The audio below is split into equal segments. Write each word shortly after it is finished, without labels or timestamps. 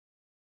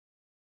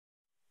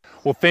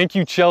Well, thank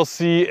you,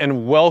 Chelsea,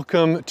 and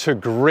welcome to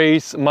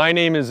Grace. My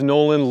name is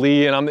Nolan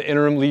Lee, and I'm the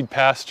interim lead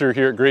pastor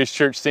here at Grace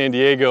Church San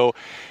Diego.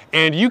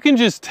 And you can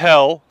just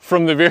tell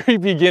from the very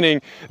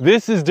beginning,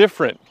 this is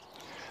different.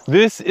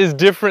 This is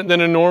different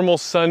than a normal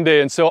Sunday,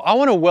 and so I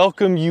want to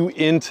welcome you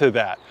into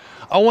that.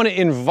 I want to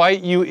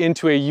invite you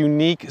into a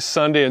unique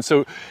Sunday, and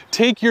so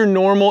take your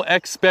normal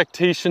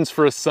expectations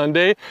for a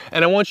Sunday,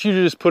 and I want you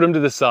to just put them to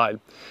the side,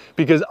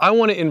 because I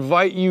want to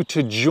invite you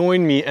to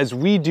join me as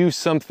we do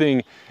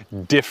something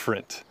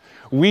different.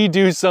 We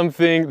do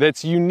something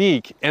that's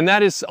unique, and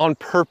that is on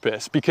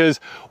purpose, because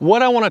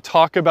what I want to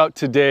talk about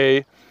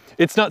today,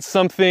 it's not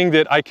something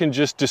that I can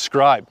just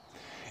describe.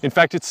 In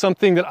fact, it's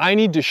something that I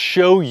need to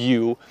show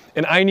you,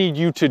 and I need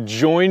you to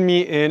join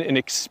me in and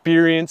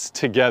experience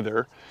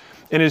together.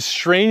 And as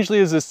strangely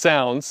as it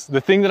sounds,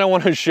 the thing that I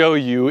want to show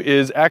you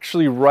is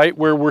actually right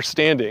where we're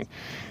standing.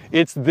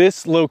 It's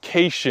this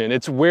location,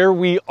 it's where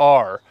we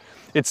are.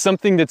 It's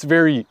something that's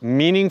very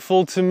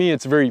meaningful to me,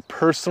 it's very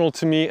personal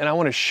to me, and I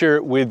want to share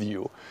it with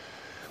you.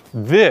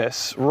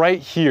 This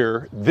right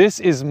here, this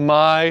is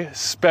my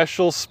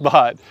special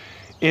spot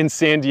in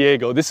San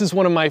Diego. This is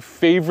one of my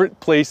favorite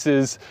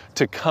places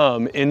to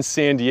come in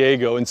San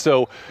Diego. And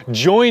so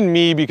join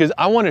me, because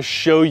I want to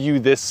show you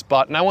this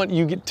spot, and I want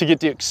you to get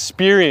to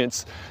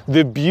experience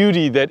the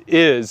beauty that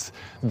is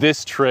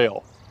this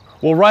trail.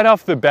 Well, right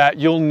off the bat,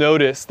 you'll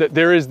notice that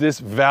there is this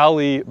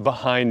valley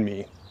behind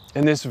me.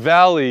 And this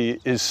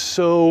valley is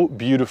so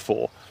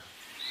beautiful.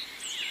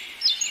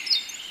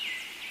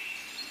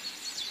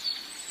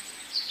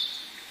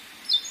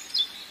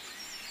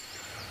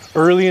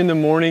 Early in the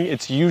morning,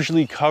 it's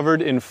usually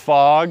covered in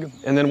fog,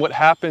 and then what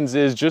happens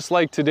is, just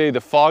like today,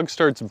 the fog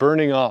starts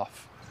burning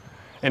off,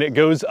 and it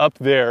goes up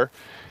there,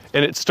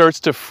 and it starts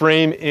to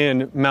frame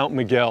in Mount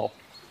Miguel.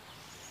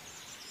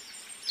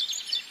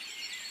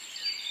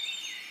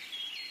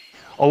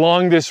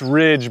 Along this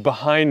ridge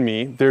behind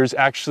me, there's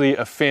actually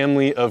a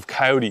family of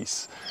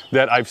coyotes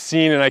that I've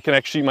seen,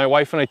 and my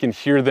wife and I can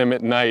hear them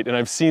at night, and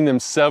I've seen them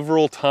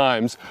several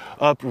times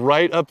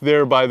right up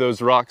there by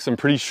those rocks. I'm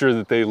pretty sure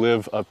that they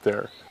live up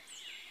there.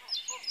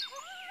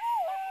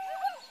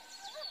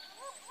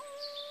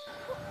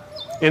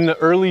 In the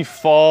early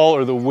fall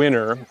or the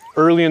winter,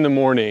 early in the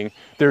morning,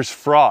 there's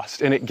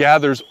frost, and it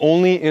gathers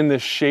only in the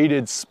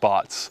shaded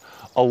spots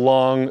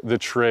along the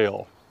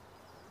trail.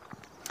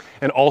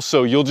 And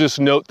also, you'll just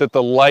note that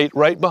the light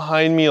right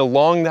behind me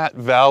along that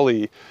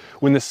valley,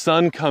 when the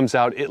sun comes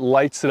out, it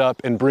lights it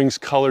up and brings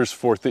colors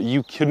forth that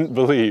you couldn't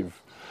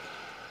believe.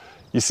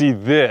 You see,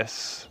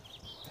 this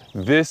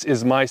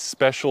is my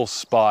special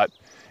spot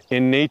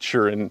in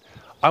nature, and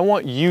I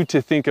want you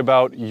to think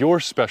about your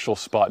special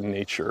spot in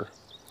nature.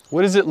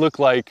 What does it look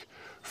like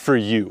for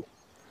you?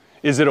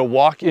 Is it a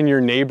walk in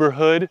your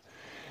neighborhood?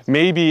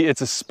 Maybe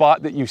it's a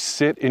spot that you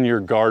sit in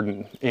your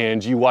garden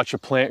and you watch a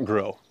plant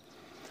grow.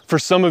 For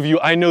some of you,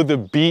 I know the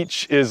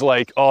beach is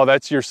like, oh,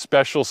 that's your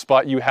special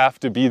spot. You have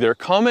to be there.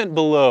 Comment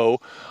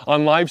below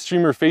on live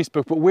stream or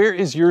Facebook, but where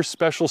is your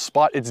special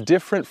spot? It's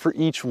different for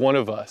each one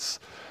of us.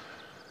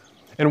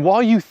 And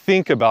while you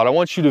think about, I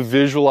want you to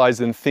visualize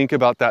and think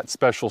about that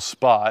special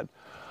spot.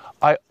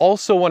 I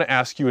also want to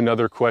ask you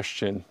another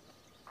question.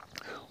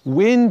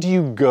 When do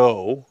you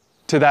go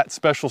to that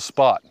special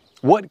spot?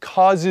 What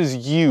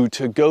causes you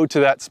to go to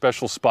that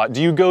special spot?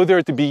 Do you go there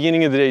at the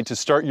beginning of the day to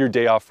start your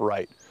day off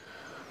right?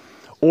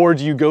 Or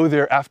do you go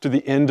there after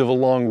the end of a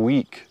long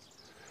week?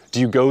 Do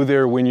you go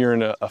there when you're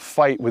in a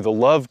fight with a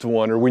loved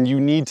one, or when you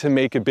need to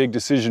make a big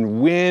decision?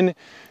 When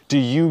do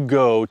you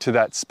go to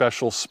that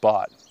special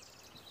spot?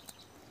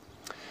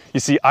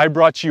 You see, I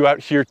brought you out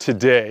here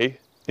today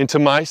into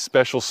my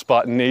special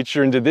spot in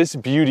nature, into this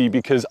beauty,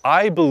 because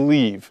I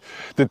believe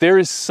that there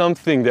is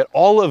something that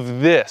all of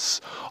this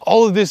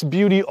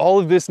beauty, all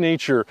of this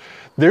nature,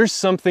 there's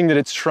something that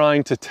it's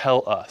trying to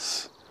tell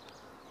us.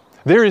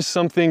 There is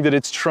something that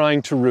it's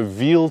trying to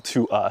reveal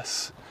to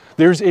us.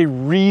 There's a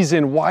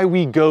reason why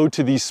we go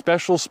to these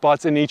special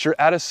spots in nature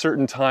at a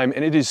certain time,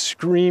 and it is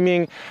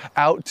screaming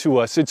out to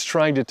us. It's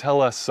trying to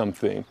tell us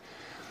something.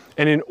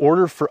 And in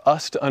order for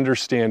us to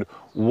understand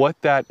what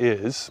that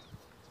is,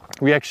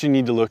 we actually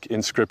need to look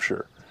in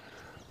Scripture.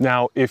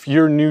 Now, if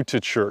you're new to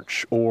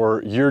church,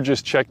 or you're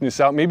just checking this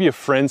out, maybe a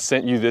friend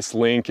sent you this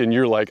link and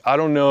you're like, I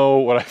don't know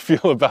what I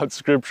feel about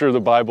Scripture, the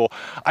Bible.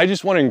 I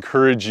just want to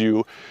encourage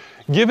you,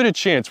 give it a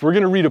chance. We're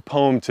going to read a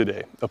poem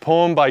today, a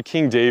poem by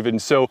King David.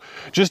 And so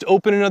just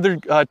open another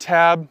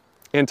tab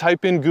and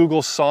type in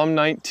Google Psalm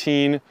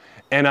 19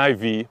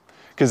 NIV,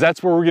 because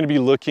that's where we're going to be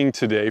looking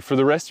today. For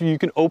the rest of you, you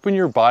can open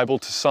your Bible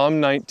to Psalm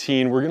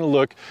 19. We're going to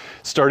look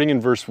starting in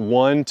verse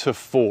 1 to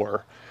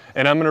 4.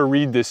 And I'm going to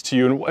read this to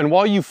you. And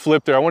while you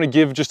flip there, I want to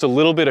give just a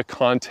little bit of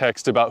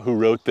context about who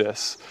wrote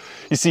this.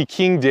 You see,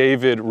 King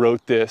David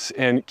wrote this,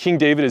 and King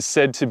David is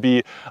said to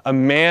be a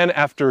man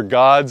after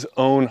God's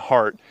own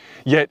heart.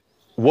 Yet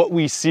what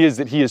we see is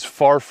that he is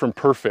far from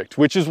perfect,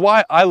 which is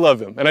why I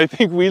love him. And I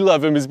think we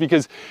love him, is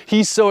because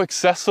he's so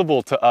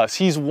accessible to us.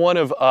 He's one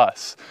of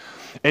us.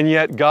 And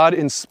yet God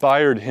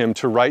inspired him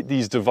to write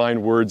these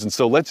divine words. And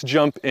so let's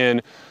jump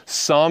in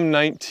Psalm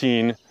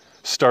 19,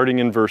 starting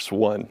in verse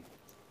 1.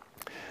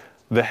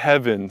 The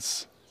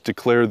heavens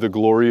declare the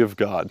glory of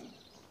God.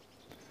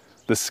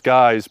 The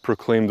skies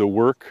proclaim the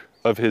work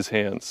of his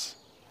hands.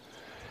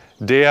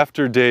 Day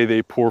after day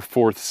they pour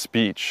forth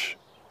speech.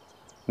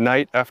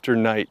 Night after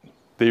night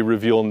they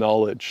reveal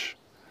knowledge.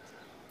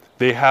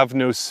 They have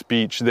no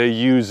speech, they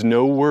use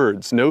no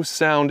words, no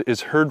sound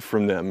is heard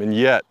from them, and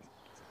yet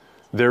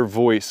their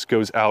voice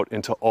goes out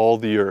into all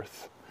the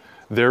earth,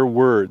 their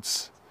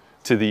words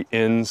to the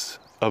ends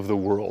of the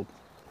world.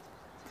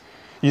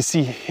 You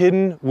see,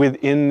 hidden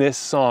within this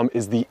psalm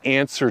is the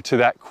answer to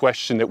that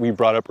question that we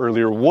brought up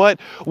earlier. What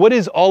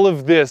is all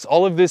of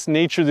this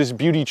nature, this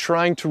beauty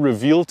trying to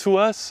reveal to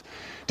us?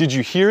 Did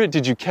you hear it?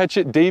 Did you catch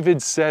it?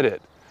 David said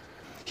it.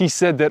 He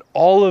said that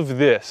all of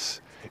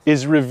this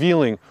is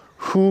revealing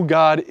who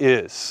God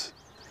is.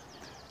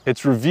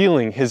 It's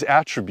revealing his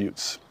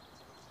attributes.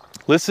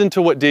 Listen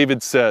to what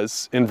David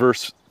says in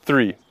verse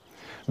 3.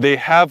 They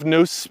have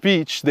no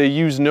speech, they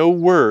use no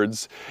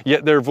words,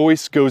 yet their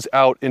voice goes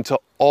out into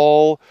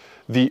all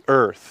the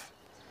earth.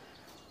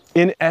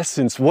 In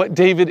essence, what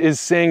David is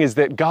saying is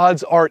that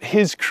God's art,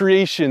 his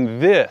creation,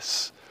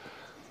 this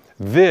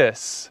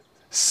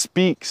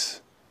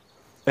speaks,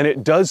 and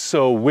it does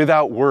so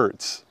without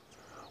words.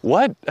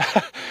 What?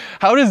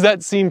 How does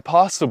that seem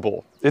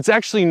possible? It's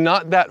actually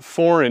not that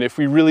foreign if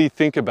we really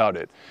think about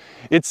it.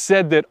 It's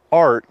said that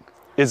art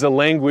is a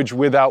language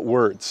without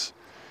words.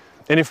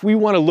 And if we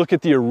want to look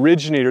at the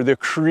originator, the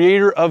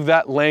creator of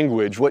that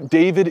language, what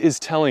David is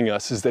telling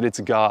us is that it's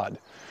God.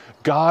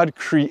 God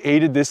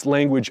created this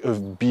language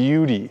of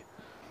beauty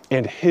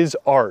and his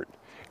art,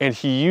 and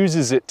he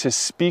uses it to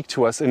speak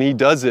to us, and he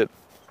does it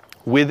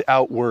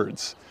without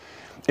words.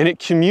 And it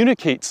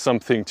communicates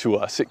something to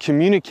us. It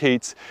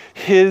communicates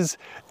his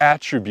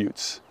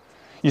attributes.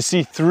 You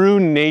see, through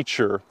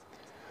nature,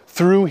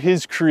 through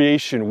his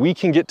creation, we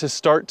can get to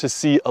start to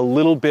see a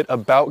little bit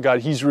about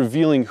God. He's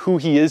revealing who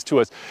he is to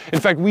us. In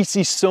fact, we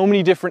see so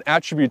many different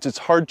attributes, it's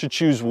hard to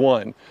choose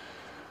one.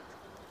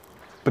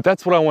 But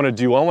that's what I want to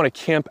do. I want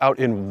to camp out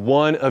in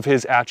one of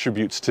his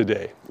attributes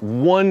today.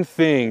 One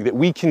thing that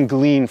we can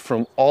glean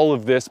from all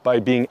of this by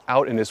being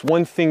out in this.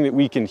 One thing that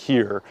we can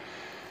hear.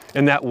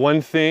 And that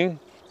one thing,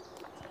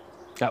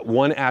 that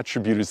one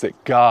attribute is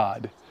that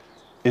God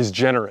is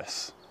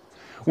generous.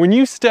 When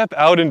you step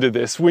out into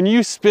this, when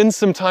you spend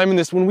some time in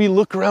this, when we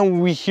look around,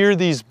 when we hear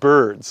these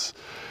birds,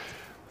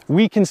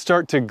 we can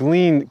start to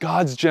glean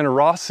God's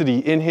generosity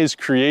in his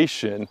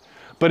creation.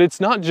 But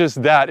it's not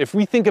just that. If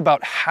we think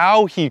about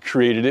how he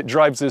created it,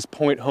 drives this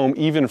point home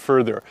even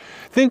further.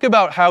 Think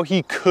about how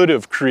he could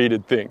have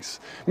created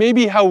things.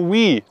 Maybe how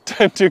we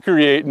tend to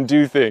create and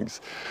do things.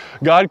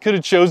 God could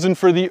have chosen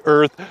for the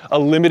earth a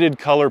limited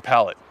color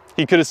palette.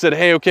 He could have said,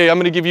 hey, okay, I'm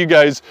going to give you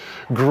guys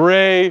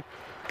gray,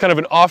 kind of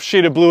an off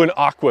shade of blue and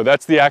aqua.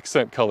 That's the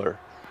accent color.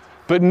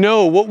 But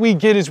no, what we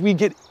get is we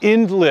get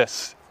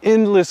endless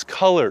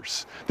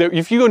colors. That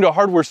if you go into a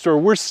hardware store,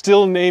 we're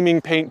still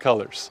naming paint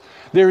colors.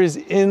 There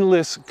is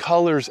endless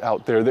colors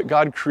out there that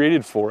God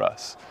created for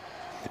us.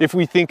 If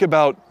we think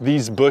about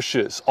these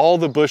bushes, all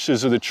the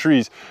bushes or the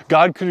trees,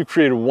 God could have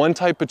created one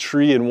type of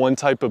tree and one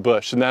type of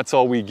bush, and that's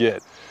all we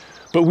get.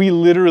 But we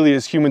literally,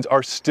 as humans,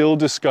 are still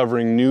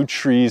discovering new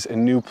trees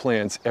and new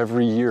plants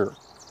every year.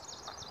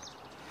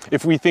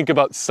 If we think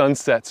about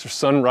sunsets or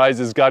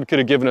sunrises, God could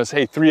have given us,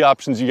 hey, 3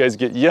 options. You guys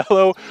get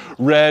yellow,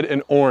 red,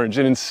 and orange.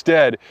 And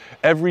instead,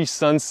 every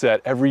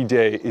sunset, every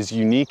day is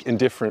unique and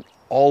different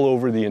all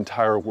over the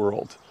entire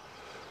world.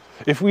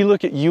 If we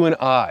look at you and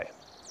I,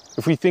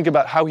 if we think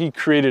about how he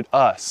created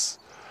us,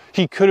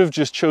 he could have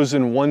just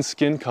chosen one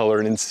skin color,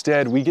 and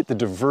instead we get the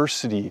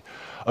diversity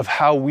of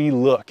how we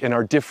look and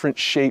our different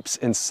shapes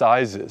and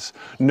sizes.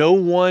 No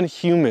one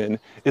human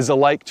is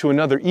alike to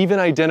another. Even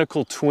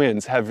identical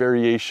twins have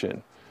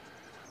variation.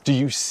 Do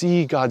you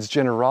see God's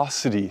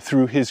generosity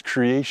through his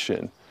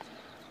creation?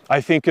 I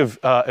think of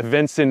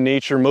events in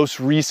nature. Most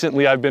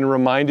recently, I've been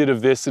reminded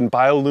of this in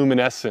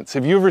bioluminescence.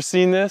 Have you ever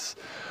seen this?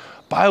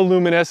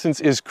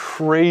 Bioluminescence is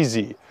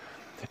crazy.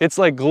 It's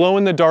like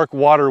glow-in-the-dark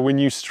water when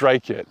you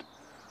strike it.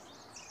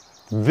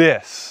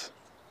 This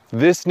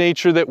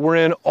nature that we're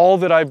in, all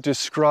that I've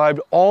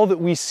described, all that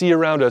we see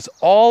around us,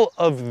 all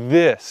of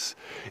this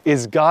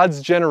is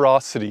God's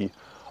generosity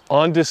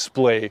on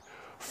display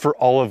for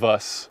all of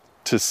us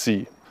to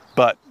see.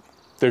 But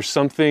there's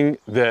something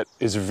that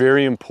is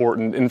very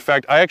important. In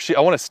fact, I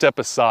want to step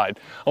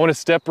aside. I want to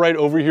step right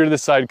over here to the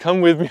side.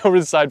 Come with me over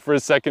the side for a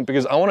second,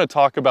 because I want to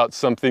talk about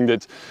something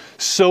that's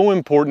so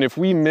important. If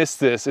we miss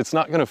this, it's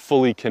not going to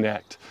fully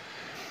connect.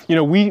 You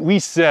know, we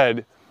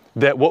said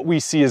that what we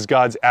see is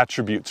God's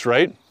attributes,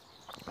 right?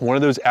 One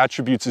of those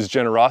attributes is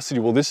generosity.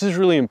 Well, this is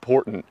really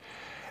important.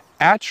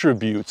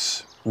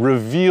 Attributes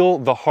reveal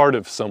the heart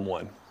of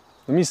someone.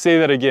 Let me say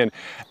that again.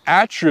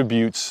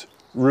 Attributes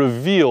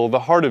reveal the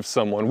heart of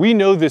someone. We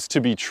know this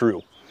to be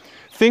true.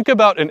 Think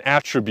about an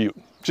attribute,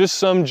 just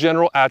some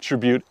general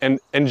attribute, and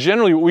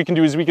generally what we can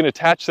do is we can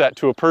attach that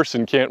to a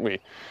person, can't we?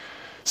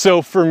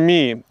 So for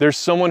me, there's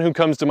someone who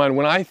comes to mind.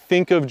 When I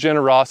think of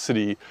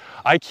generosity,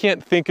 I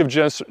can't think of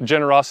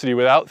generosity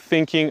without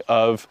thinking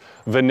of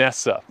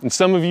Vanessa. And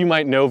some of you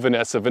might know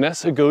Vanessa.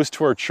 Vanessa goes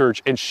to our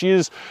church, and she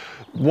is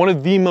one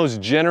of the most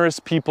generous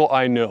people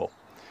I know.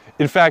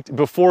 In fact,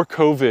 before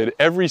COVID,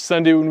 every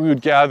Sunday when we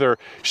would gather,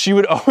 she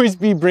would always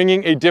be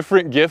bringing a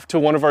different gift to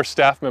one of our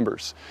staff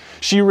members.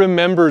 She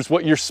remembers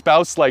what your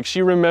spouse likes.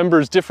 She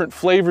remembers different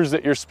flavors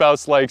that your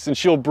spouse likes, and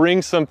she'll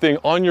bring something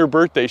on your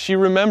birthday. She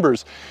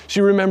remembers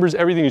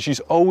everything, and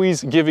she's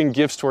always giving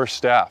gifts to our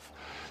staff.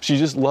 She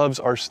just loves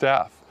our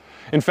staff.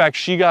 In fact,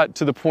 she got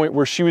to the point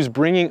where she was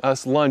bringing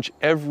us lunch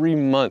every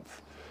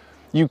month.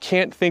 You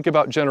can't think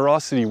about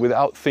generosity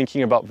without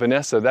thinking about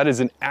Vanessa. That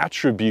is an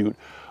attribute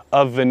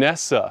of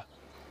Vanessa.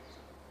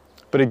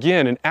 But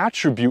again, an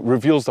attribute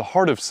reveals the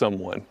heart of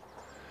someone.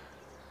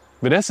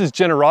 Vanessa's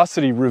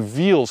generosity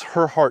reveals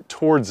her heart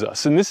towards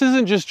us. And this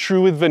isn't just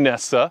true with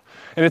Vanessa,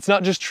 and it's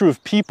not just true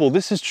of people,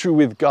 this is true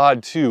with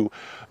God too.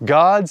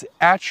 God's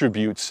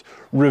attributes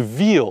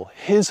reveal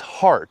his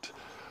heart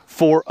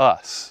for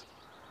us.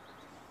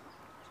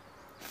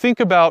 Think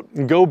about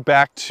and go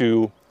back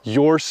to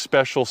your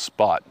special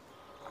spot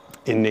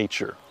in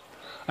nature.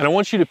 And I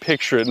want you to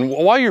picture it. And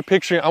while you're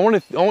picturing it, I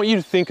want you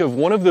to think of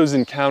one of those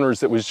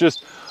encounters that was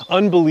just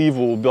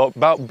unbelievable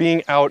about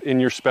being out in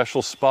your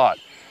special spot.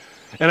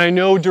 And I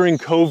know during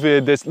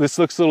COVID, this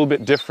looks a little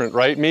bit different,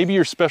 right? Maybe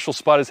your special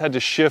spot has had to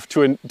shift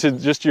to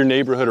just your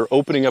neighborhood or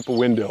opening up a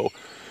window.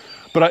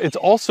 But it's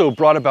also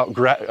brought about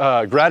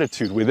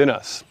gratitude within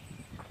us.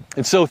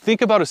 And so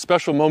think about a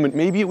special moment.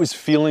 Maybe it was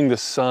feeling the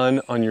sun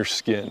on your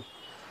skin.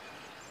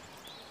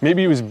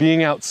 Maybe it was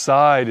being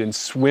outside and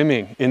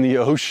swimming in the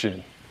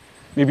ocean.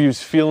 Maybe it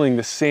was feeling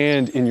the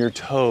sand in your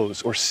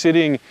toes, or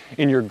sitting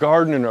in your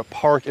garden in a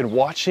park and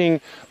watching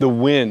the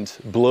wind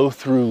blow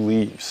through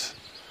leaves.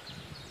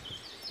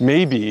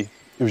 Maybe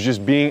it was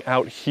just being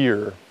out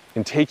here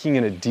and taking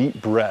in a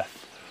deep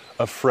breath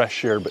of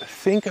fresh air. But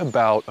think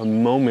about a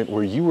moment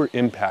where you were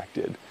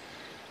impacted.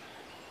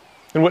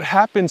 And what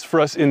happens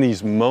for us in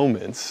these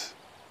moments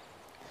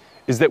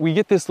is that we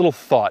get this little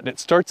thought, and it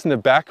starts in the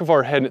back of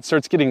our head, and it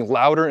starts getting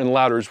louder and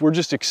louder as we're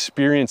just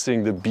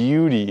experiencing the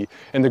beauty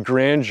and the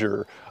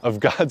grandeur of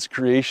God's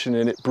creation.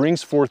 And it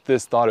brings forth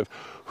this thought of,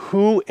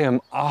 who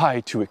am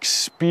I to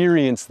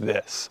experience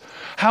this?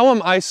 How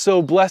am I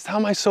so blessed? How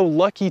am I so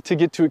lucky to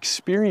get to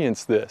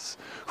experience this?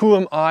 Who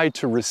am I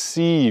to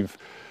receive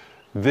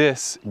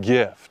this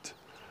gift?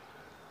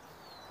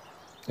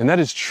 And that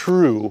is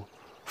true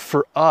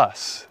for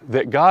us,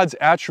 that God's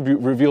attribute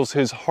reveals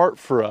his heart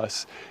for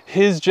us,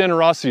 his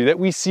generosity that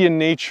we see in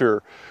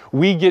nature.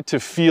 We get to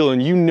feel,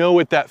 and you know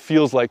what that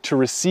feels like, to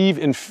receive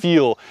and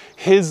feel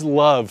his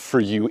love for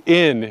you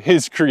in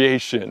his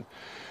creation.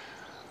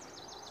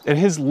 And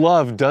his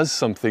love does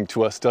something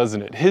to us,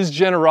 doesn't it? His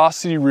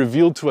generosity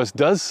revealed to us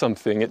does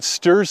something. It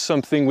stirs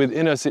something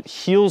within us. It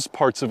heals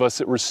parts of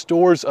us. It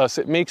restores us.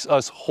 It makes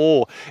us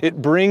whole.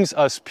 It brings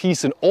us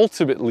peace, and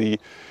ultimately,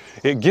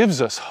 it gives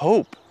us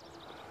hope.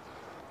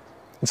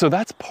 And so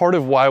that's part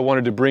of why I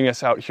wanted to bring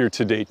us out here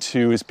today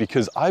too, is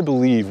because I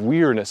believe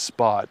we are in a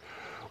spot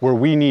where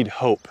we need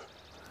hope.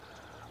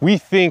 We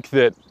think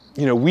that,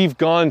 we've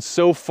gone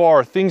so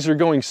far, things are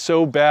going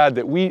so bad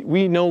that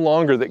we no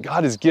longer, that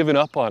God has given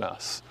up on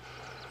us.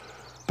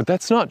 But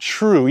that's not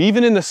true.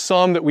 Even in the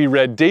psalm that we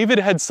read, David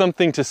had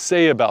something to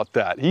say about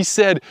that. He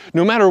said,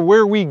 no matter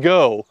where we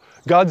go,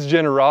 God's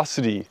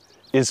generosity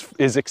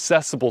is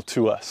accessible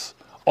to us.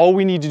 All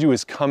we need to do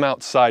is come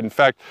outside. In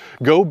fact,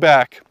 go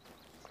back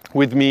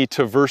with me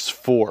to verse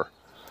 4.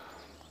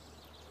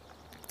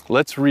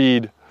 Let's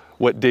read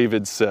what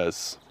David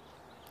says.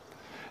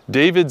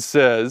 David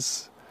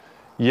says,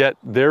 yet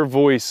their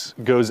voice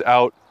goes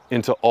out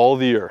into all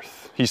the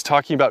earth. He's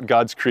talking about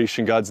God's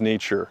creation, God's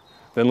nature.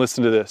 Then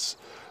listen to this.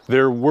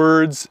 Their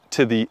words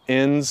to the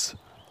ends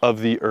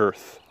of the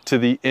earth, to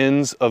the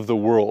ends of the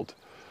world.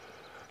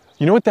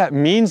 You know what that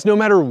means? No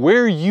matter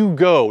where you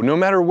go, no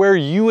matter where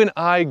you and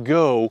I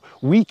go,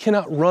 we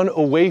cannot run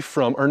away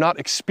from or not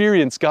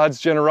experience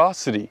God's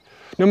generosity.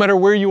 No matter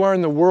where you are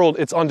in the world,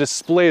 it's on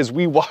display as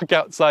we walk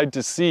outside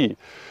to see.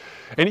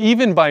 And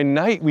even by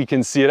night we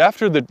can see it.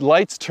 After the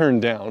lights turn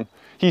down,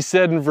 he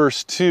said in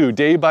verse 2,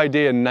 day by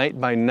day and night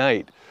by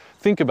night.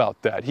 Think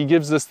about that. He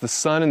gives us the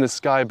sun and the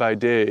sky by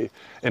day,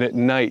 and at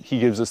night he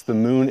gives us the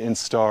moon and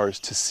stars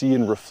to see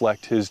and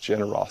reflect his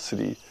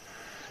generosity.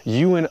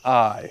 You and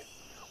I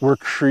were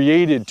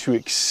created to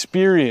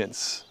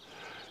experience,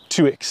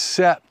 to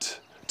accept,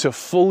 to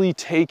fully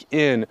take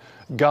in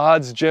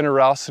God's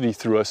generosity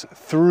through us,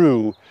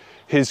 through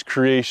his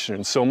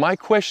creation. So my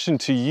question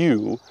to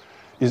you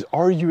is,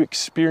 are you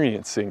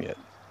experiencing it?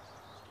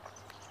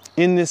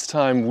 In this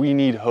time, we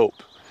need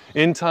hope.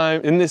 In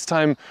this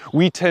time,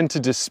 we tend to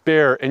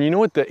despair. And you know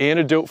what the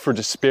antidote for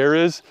despair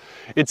is?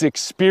 It's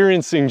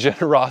experiencing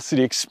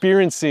generosity,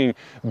 experiencing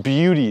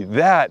beauty.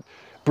 That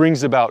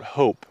brings about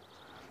hope.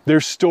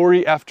 There's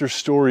story after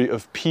story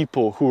of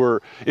people who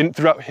are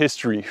throughout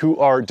history who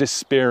are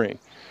despairing.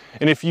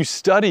 And if you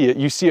study it,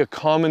 you see a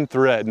common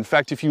thread. In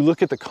fact, if you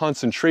look at the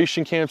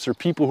concentration camps or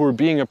people who are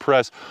being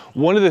oppressed,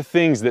 one of the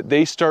things that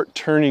they start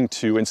turning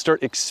to and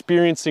start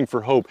experiencing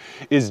for hope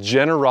is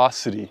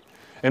generosity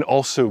and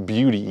also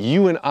beauty.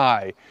 You and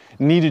I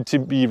needed to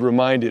be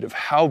reminded of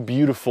how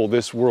beautiful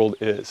this world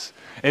is.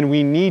 And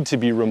we need to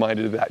be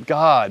reminded of that.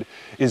 God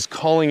is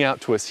calling out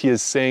to us. He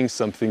is saying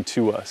something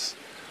to us.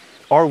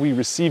 Are we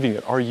receiving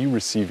it? Are you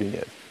receiving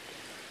it?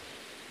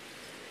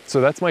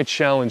 So that's my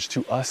challenge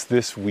to us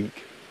this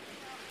week.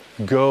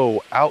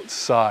 Go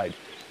outside.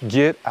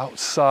 Get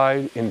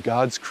outside in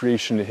God's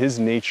creation, in His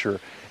nature,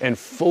 and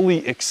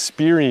fully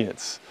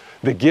experience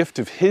the gift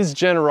of His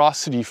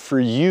generosity for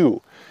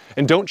you.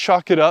 And don't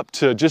chalk it up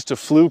to just a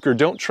fluke, or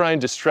don't try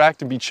and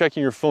distract and be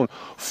checking your phone.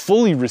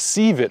 Fully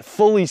receive it,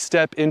 fully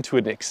step into it,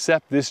 and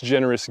accept this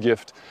generous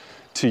gift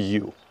to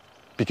you.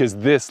 Because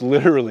this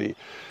literally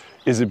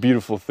is a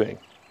beautiful thing.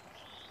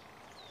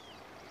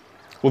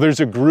 Well,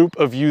 there's a group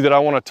of you that I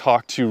want to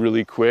talk to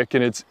really quick.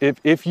 And it's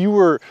if you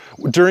were,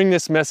 during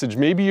this message,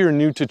 maybe you're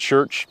new to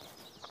church,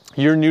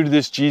 you're new to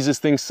this Jesus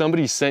thing,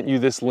 somebody sent you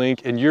this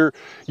link, and you're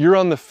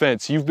on the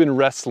fence, you've been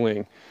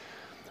wrestling.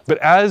 But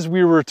as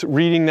we were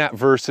reading that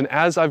verse, and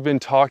as I've been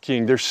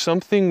talking, there's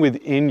something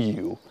within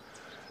you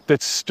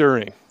that's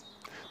stirring.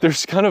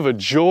 There's kind of a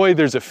joy,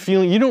 there's a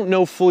feeling. You don't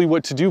know fully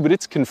what to do, but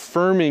it's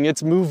confirming,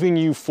 it's moving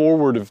you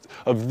forward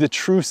of the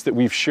truths that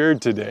we've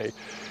shared today.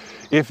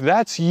 If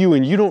that's you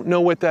and you don't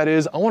know what that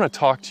is, I want to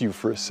talk to you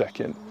for a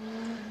second.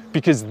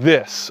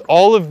 Because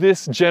all of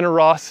this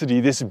generosity,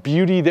 this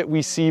beauty that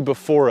we see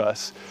before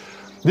us,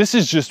 this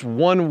is just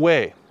one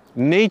way.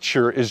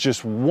 Nature is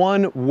just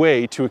one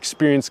way to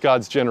experience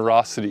God's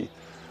generosity.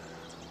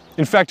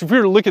 In fact, if we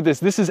were to look at this,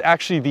 this is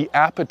actually the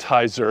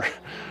appetizer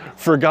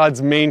for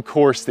God's main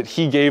course that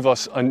He gave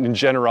us in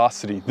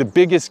generosity, the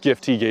biggest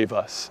gift He gave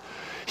us.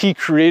 He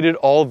created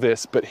all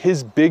this, but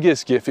His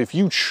biggest gift, if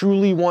you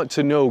truly want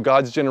to know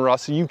God's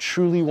generosity, you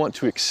truly want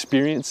to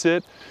experience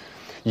it,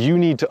 you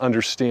need to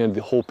understand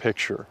the whole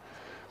picture,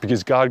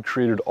 because God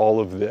created all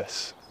of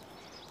this.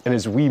 And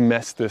as we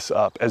mess this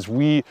up, as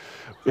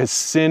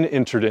sin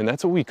entered in,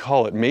 that's what we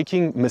call it,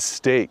 making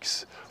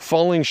mistakes,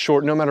 falling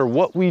short, no matter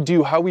what we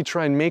do, how we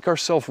try and make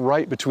ourselves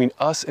right between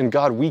us and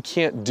God, we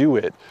can't do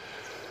it.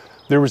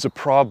 There was a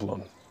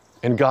problem,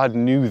 and God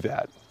knew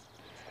that.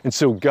 And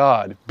so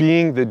God,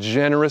 being the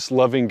generous,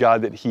 loving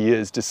God that He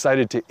is,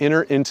 decided to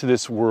enter into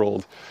this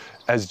world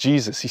as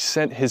Jesus. He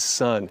sent His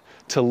Son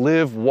to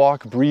live,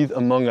 walk, breathe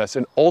among us,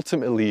 and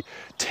ultimately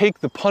take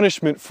the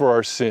punishment for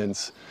our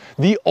sins.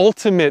 The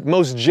ultimate,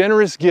 most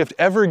generous gift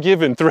ever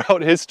given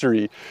throughout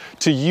history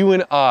to you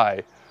and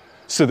I,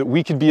 so that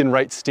we could be in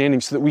right standing,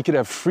 so that we could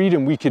have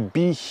freedom, we could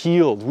be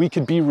healed, we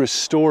could be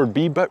restored,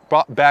 be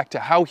brought back to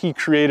how He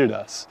created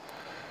us.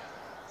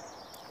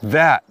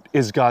 That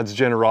is God's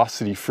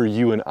generosity for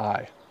you and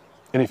I.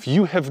 And if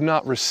you have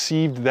not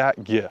received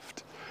that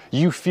gift,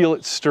 you feel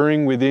it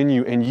stirring within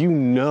you, and you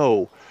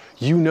know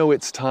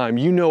it's time.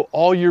 You know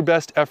all your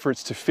best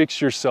efforts to fix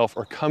yourself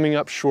are coming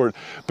up short,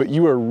 but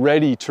you are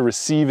ready to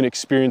receive and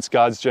experience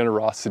God's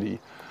generosity.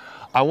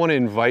 I want to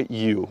invite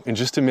you, in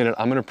just a minute,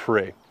 I'm going to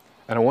pray.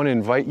 And I want to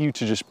invite you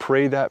to just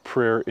pray that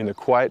prayer in the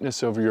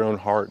quietness of your own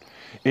heart,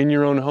 in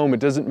your own home. It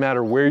doesn't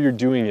matter where you're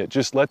doing it.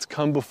 Just let's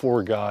come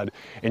before God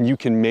and you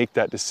can make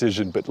that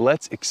decision. But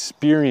let's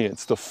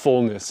experience the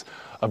fullness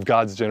of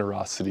God's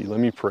generosity. Let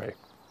me pray.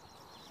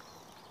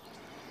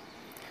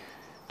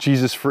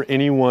 Jesus, for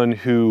anyone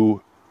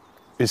who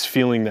is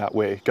feeling that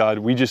way, God,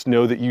 we just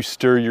know that you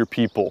stir your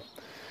people.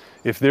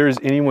 If there is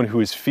anyone who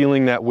is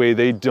feeling that way,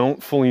 they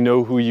don't fully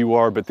know who you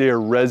are, but they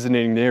are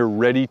resonating, they are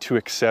ready to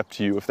accept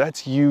you. If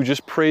that's you,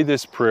 just pray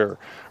this prayer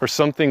or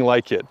something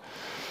like it.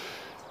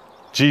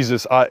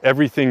 Jesus,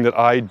 everything that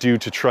I do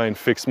to try and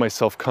fix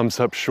myself comes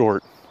up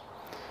short.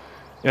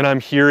 And I'm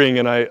hearing,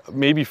 and I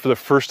maybe for the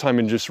first time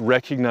in just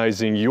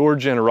recognizing your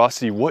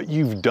generosity, what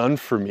you've done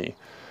for me,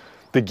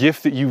 the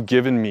gift that you've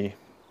given me.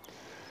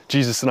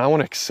 Jesus, and I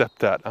want to accept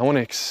that. I want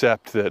to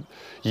accept that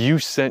you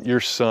sent your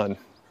Son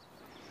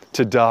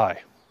to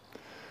die,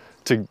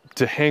 to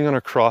hang on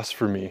a cross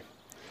for me.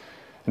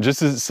 And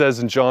just as it says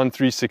in John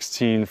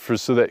 3:16,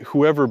 so that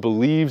whoever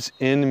believes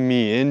in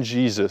me, in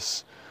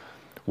Jesus,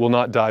 will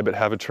not die but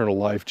have eternal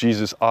life.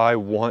 Jesus, I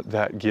want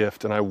that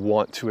gift and I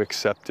want to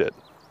accept it.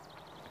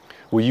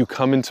 Will you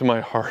come into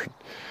my heart?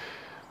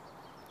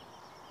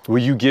 Will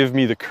you give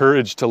me the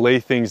courage to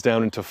lay things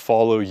down and to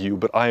follow you?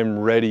 But I am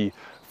ready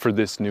for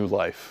this new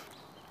life.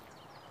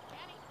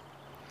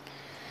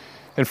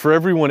 And for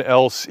everyone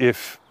else,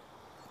 if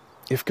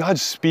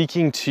God's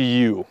speaking to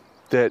you,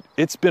 that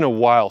it's been a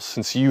while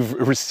since you've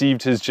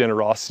received His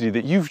generosity,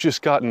 that you've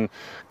just gotten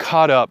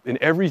caught up in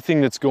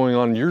everything that's going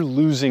on, you're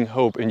losing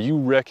hope, and you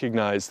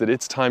recognize that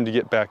it's time to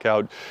get back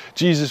out.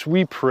 Jesus,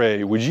 we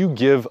pray, would you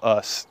give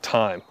us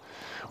time?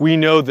 We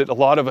know that a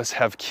lot of us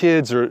have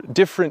kids or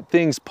different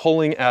things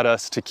pulling at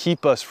us to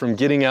keep us from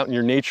getting out in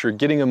your nature,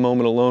 getting a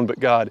moment alone, but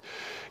God,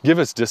 give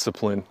us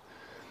discipline.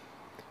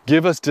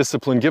 Give us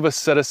discipline, give us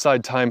set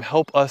aside time,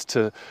 help us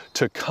to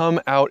come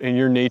out in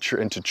your nature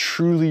and to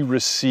truly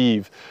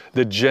receive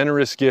the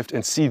generous gift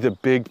and see the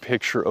big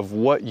picture of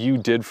what you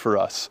did for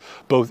us,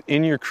 both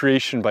in your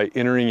creation by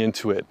entering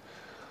into it.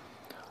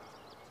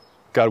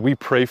 God, we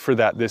pray for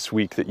that this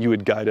week, that you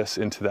would guide us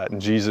into that. In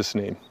Jesus'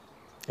 name,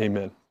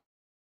 amen.